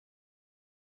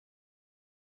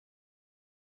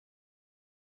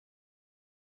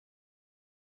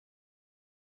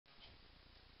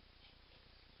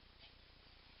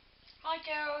Hi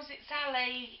girls, it's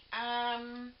Ali.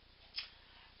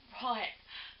 Right,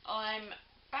 I'm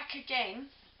back again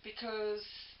because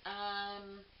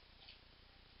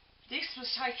this was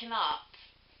taken up.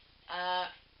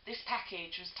 This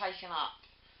package was taken up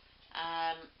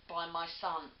by my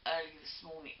son early this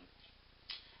morning.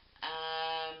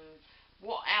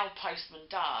 What our postman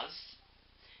does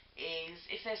is,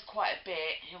 if there's quite a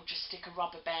bit, he'll just stick a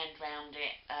rubber band round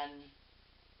it and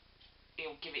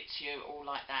he'll give it to you all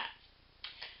like that.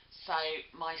 So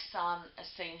my son has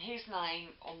seen his name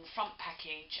on the front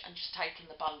package and just taken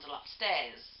the bundle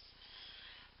upstairs.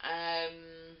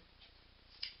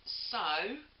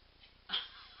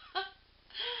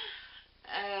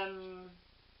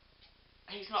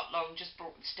 He's not long just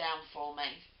brought this down for me.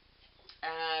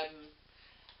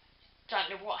 Don't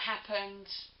know what happened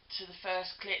to the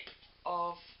first clip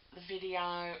of the video.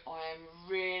 I'm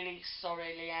really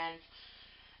sorry, Lianne.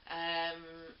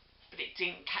 But it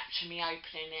didn't capture me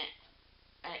opening it.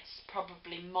 It's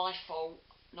probably my fault,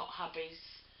 not hubby's.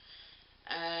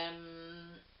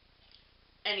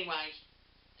 Anyway,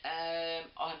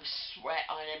 I swear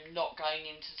I am not going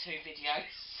into 2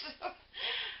 videos.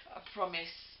 I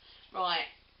promise. Right.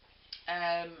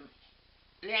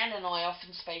 Lianne and I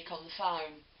often speak on the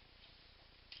phone,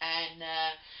 and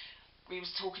we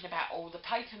was talking about all the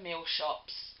paper mill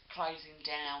shops closing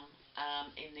down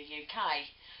in the UK.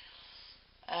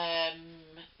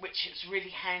 Which was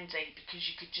really handy because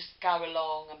you could just go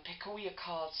along and pick all your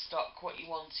cardstock, what you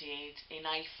wanted, in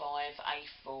A5,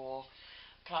 A4,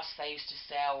 plus they used to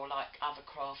sell like other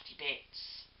crafty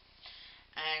bits.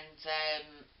 And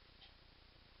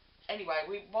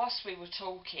anyway, whilst we were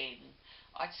talking,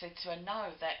 I'd said to her,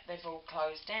 no, that they've all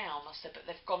closed down. I said, but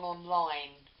they've gone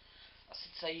online. I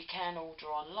said, so you can order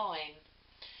online.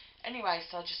 Anyway,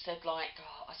 so I just said, like,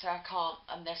 oh, I said, I can't,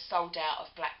 and they're sold out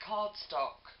of black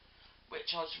cardstock,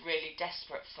 which I was really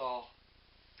desperate for.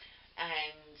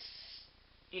 And,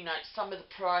 you know, some of the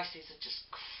prices are just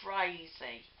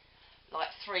crazy,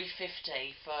 like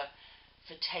 £3.50 for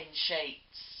 10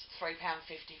 sheets, £3.50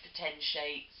 for 10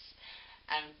 sheets,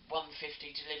 and £1.50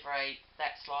 delivery.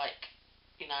 That's like,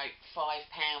 you know, £5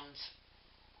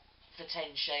 for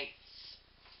 10 sheets.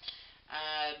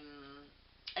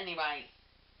 Anyway,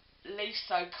 Lee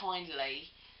so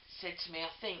kindly said to me, I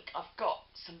think I've got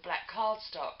some black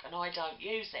cardstock and I don't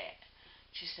use it.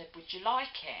 She said, would you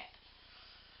like it?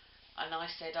 And I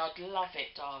said, I'd love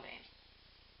it, darling.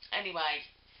 Anyway,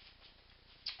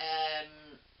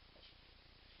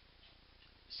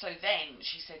 so then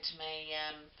she said to me,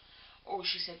 oh,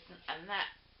 she said, and that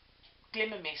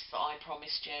glimmer mist that I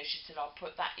promised you, she said, I'll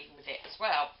put that in with it as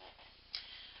well.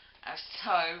 So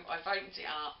I've opened it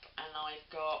up and I've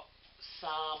got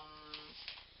some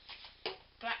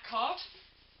black card.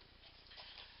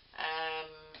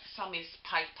 Some is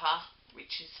paper,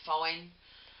 which is fine,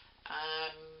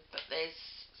 but there's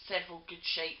several good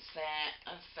sheets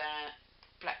there of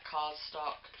black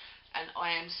cardstock, and I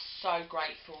am so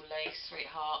grateful, Lee,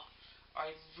 sweetheart.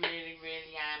 I really,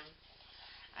 really am.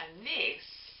 And this,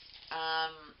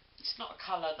 it's not a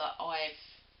colour that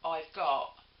I've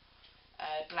got,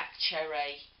 black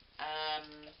cherry,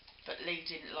 but Lee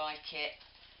didn't like it.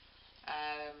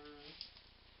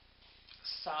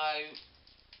 So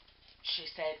she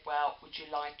said, well, would you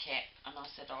like it? And I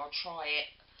said, I'll try it,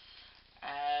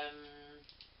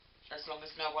 as long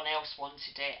as no one else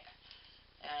wanted it.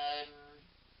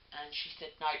 And she said,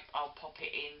 nope, I'll pop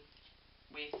it in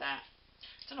with that.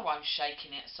 Don't know why I'm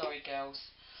shaking it, sorry girls.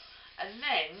 And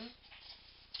then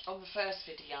on the first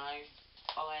video,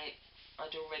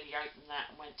 I'd already opened that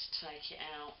and went to take it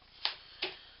out.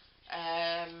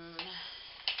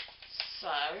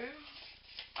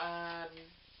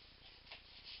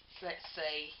 Let's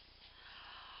see.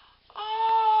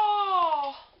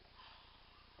 Oh,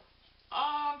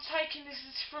 I'm taking this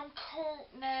is from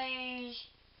Courtney.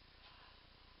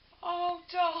 Oh,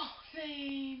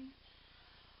 darling.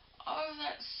 Oh,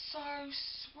 that's so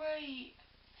sweet.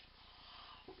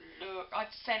 Look,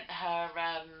 I'd sent her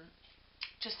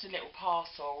just a little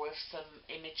parcel with some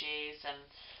images and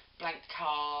blank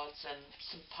cards and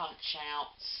some punch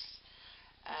outs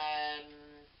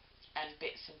and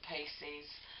bits and pieces.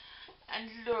 And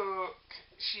look,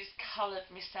 she's coloured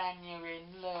Miss Anya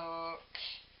in, look.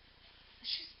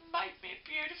 She's made me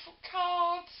beautiful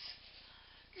cards.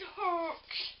 Look.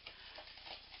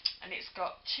 And it's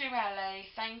got, to Ali,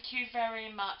 thank you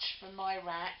very much for my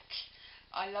rack.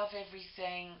 I love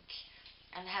everything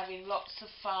and having lots of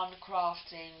fun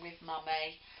crafting with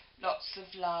Mummy. Lots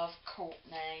of love,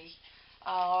 Courtney.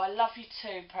 Oh, I love you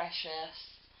too,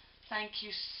 precious. Thank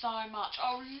you so much.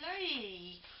 Oh,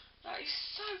 Lee, that is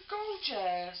so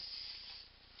gorgeous.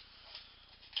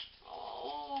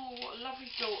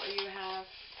 daughter you have.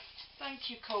 Thank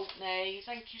you, Courtney.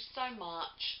 Thank you so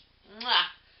much. Mwah.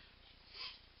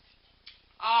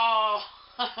 Oh.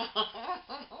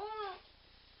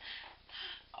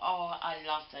 Oh, I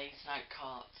love these note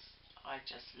cards. I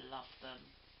just love them.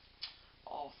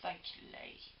 Oh, thank you,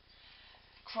 Lee.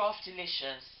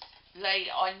 Kraftylicious.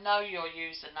 Lee, I know your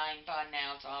username by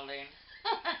now, darling.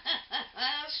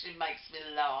 She makes me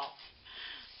laugh.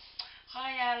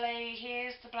 Hi, Ali.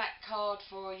 Here's the black card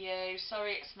for you.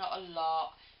 Sorry it's not a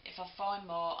lot. If I find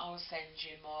more, I will send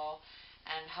you more.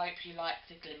 And hope you like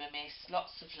the Glimmer Mist.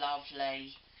 Lots of love,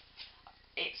 Lee.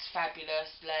 It's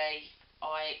fabulous, Lee.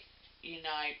 I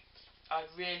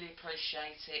really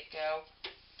appreciate it, girl.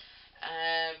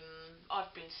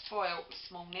 I've been spoilt this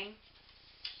morning.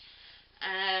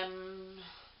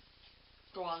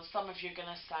 Go on, some of you are going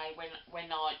to say,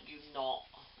 when aren't you not?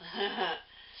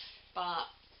 But,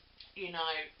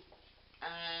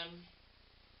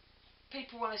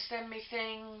 people want to send me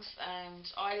things,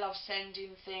 and I love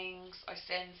sending things. I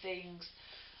send things.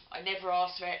 I never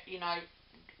ask for it, I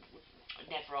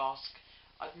never ask.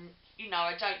 I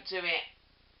don't do it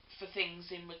for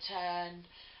things in return.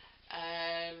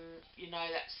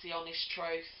 That's the honest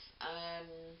truth.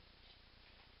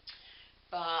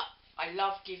 But I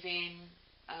love giving.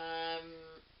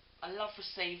 I love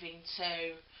receiving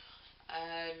too.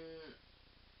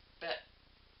 But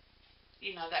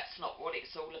that's not what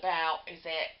it's all about, is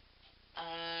it?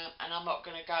 And I'm not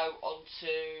going to go on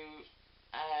to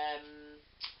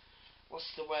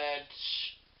what's the word?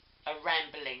 A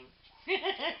rambling.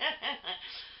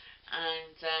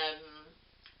 And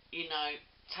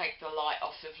take the light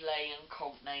off of Lee and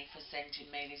Courtney for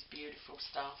sending me this beautiful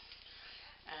stuff.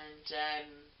 And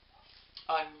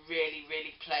I'm really,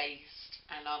 really pleased,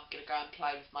 and I'm going to go and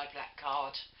play with my black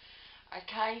card.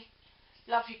 Okay?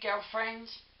 Love you, girlfriend,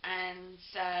 and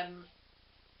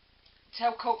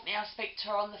tell Courtney I'll speak to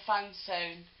her on the phone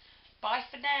soon. Bye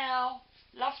for now.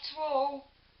 Love to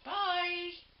all.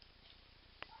 Bye.